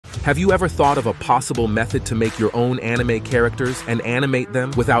Have you ever thought of a possible method to make your own anime characters and animate them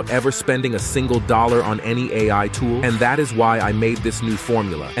without ever spending a single dollar on any AI tool? And that is why I made this new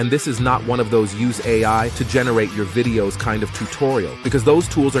formula. And this is not one of those use AI to generate your videos kind of tutorial, because those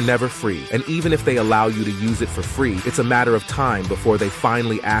tools are never free. And even if they allow you to use it for free, it's a matter of time before they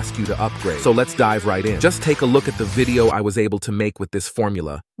finally ask you to upgrade. So let's dive right in. Just take a look at the video I was able to make with this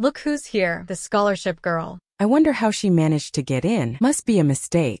formula. Look who's here, the scholarship girl. I wonder how she managed to get in. Must be a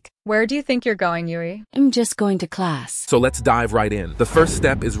mistake. Where do you think you're going, Yui? I'm just going to class. So let's dive right in. The first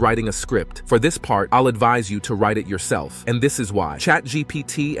step is writing a script. For this part, I'll advise you to write it yourself. And this is why.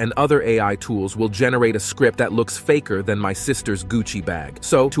 ChatGPT and other AI tools will generate a script that looks faker than my sister's Gucci bag.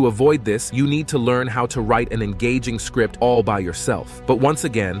 So to avoid this, you need to learn how to write an engaging script all by yourself. But once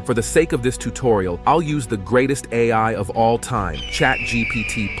again, for the sake of this tutorial, I'll use the greatest AI of all time,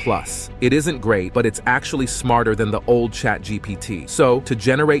 ChatGPT Plus. It isn't great, but it's actually smarter than the old ChatGPT. So to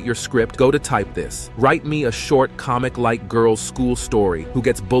generate your script, go to type this. Write me a short comic-like girl's school story who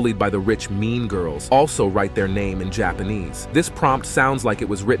gets bullied by the rich mean girls. Also write their name in Japanese. This prompt sounds like it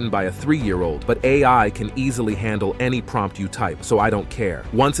was written by a 3-year-old, but AI can easily handle any prompt you type, so I don't care.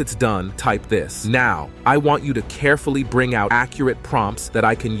 Once it's done, type this. Now, I want you to carefully bring out accurate prompts that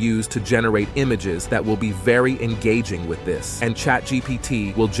I can use to generate images that will be very engaging with this. And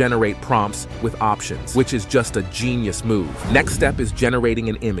ChatGPT will generate prompts with options, which is just a genius move. Next step is generating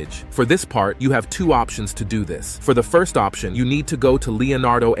an image. For this part, you have 2 options to do this. For the first option, you need to go to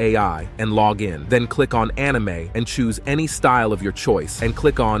Leonardo AI and log in. Then click on Anime and choose any style of your choice and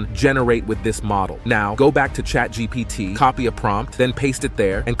click on Generate with this model. Now, go back to ChatGPT, copy a prompt, then paste it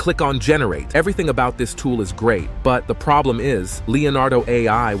there and click on Generate. Everything about this tool is great, but the problem is Leonardo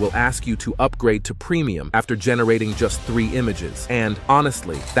AI will ask you to upgrade to Premium after generating just 3 images. And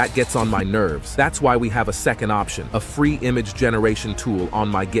honestly, that gets on my nerves. That's why we have a second option, a free image generation tool on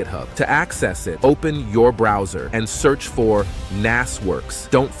my GitHub. To access it, open your browser and search for NASS-Works.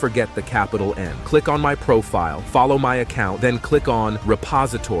 Don't forget the capital N. Click on my profile, follow my account, then click on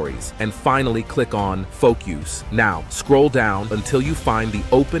Repositories, and finally click on Focus. Now, scroll down until you find the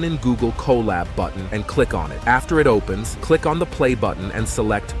Open in Google Colab button and click on it. After it opens, click on the play button and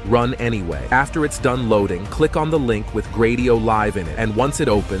select Run Anyway. After it's done loading, click on the link with Gradio Live in it, and once it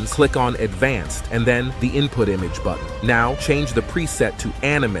opens, click on Advanced and then the Input Image button. Now, change the preset to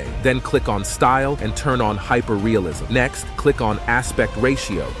Anime, then click on Style and turn on Hyperrealism. Next, click on Aspect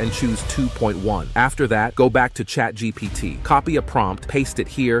Ratio and choose 2.1. After that, go back to ChatGPT, copy a prompt, paste it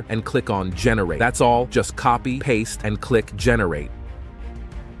here, and click on Generate. That's all, just copy, paste, and click Generate.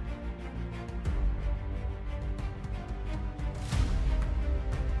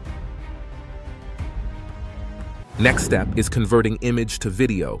 Next step is converting image to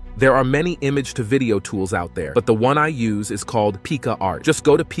video. There are many image to video tools out there, but the one I use is called CapCut. Just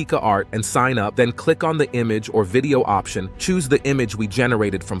go to CapCut and sign up, then click on the image or video option, choose the image we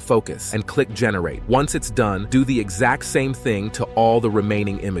generated from Focus, and click Generate. Once it's done, do the exact same thing to all the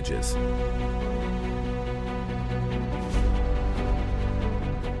remaining images.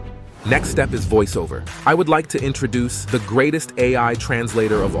 Next step is Voiceover. I would like to introduce the greatest AI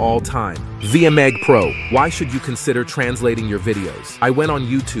translator of all time, VMeg Pro. Why should you consider translating your videos? I went on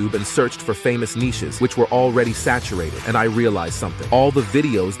YouTube and searched for famous niches, which were already saturated, and I realized something. All the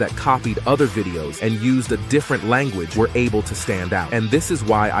videos that copied other videos and used a different language were able to stand out. And this is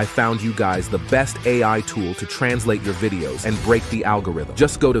why I found you guys the best AI tool to translate your videos and break the algorithm.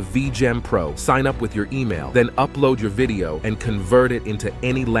 Just go to VGem Pro, sign up with your email, then upload your video and convert it into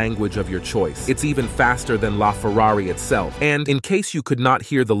any language of your choice. It's even faster than LaFerrari itself. And in case you could not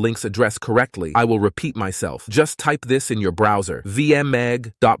hear the link's address correctly, I will repeat myself. Just type this in your browser,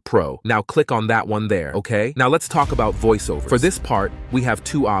 vmeg.pro. Now click on that one there, okay? Now let's talk about voiceovers. For this part, we have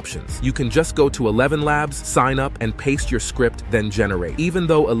 2 options. You can just go to 11 Labs, sign up, and paste your script, then generate. Even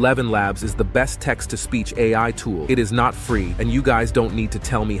though 11 Labs is the best text-to-speech AI tool, it is not free, and you guys don't need to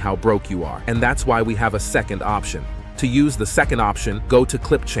tell me how broke you are. And that's why we have a second option. To use the second option, go to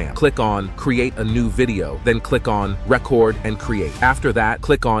Clipchamp, click on Create a New Video, then click on Record and Create. After that,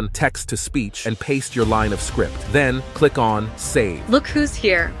 click on Text to Speech and paste your line of script. Then click on Save. Look who's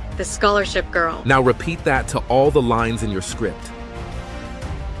here, the scholarship girl. Now repeat that to all the lines in your script.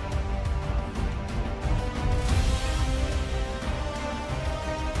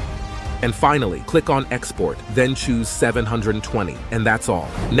 And finally, click on Export, then choose 720, and that's all.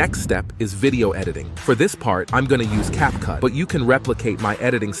 Next step is video editing. For this part, I'm going to use CapCut, but you can replicate my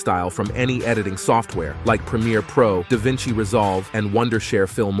editing style from any editing software like Premiere Pro, DaVinci Resolve, and Wondershare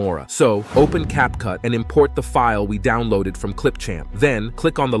Filmora. So, open CapCut and import the file we downloaded from Clipchamp. Then,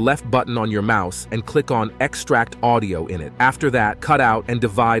 click on the left button on your mouse and click on Extract Audio in it. After that, cut out and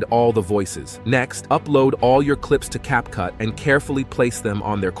divide all the voices. Next, upload all your clips to CapCut and carefully place them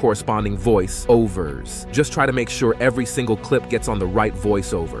on their corresponding voice-overs. Just try to make sure every single clip gets on the right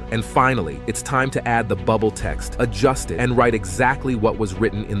voiceover. And finally, it's time to add the bubble text, adjust it, and write exactly what was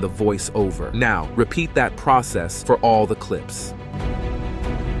written in the voiceover. Now, repeat that process for all the clips.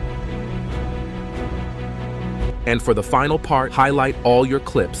 And for the final part, highlight all your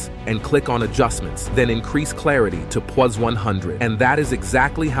clips and click on Adjustments, then increase clarity to +100. And that is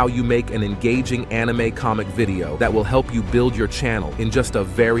exactly how you make an engaging anime comic video that will help you build your channel in just a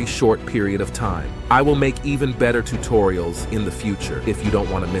very short period of time. I will make even better tutorials in the future if you don't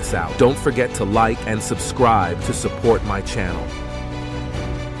want to miss out. Don't forget to like and subscribe to support my channel.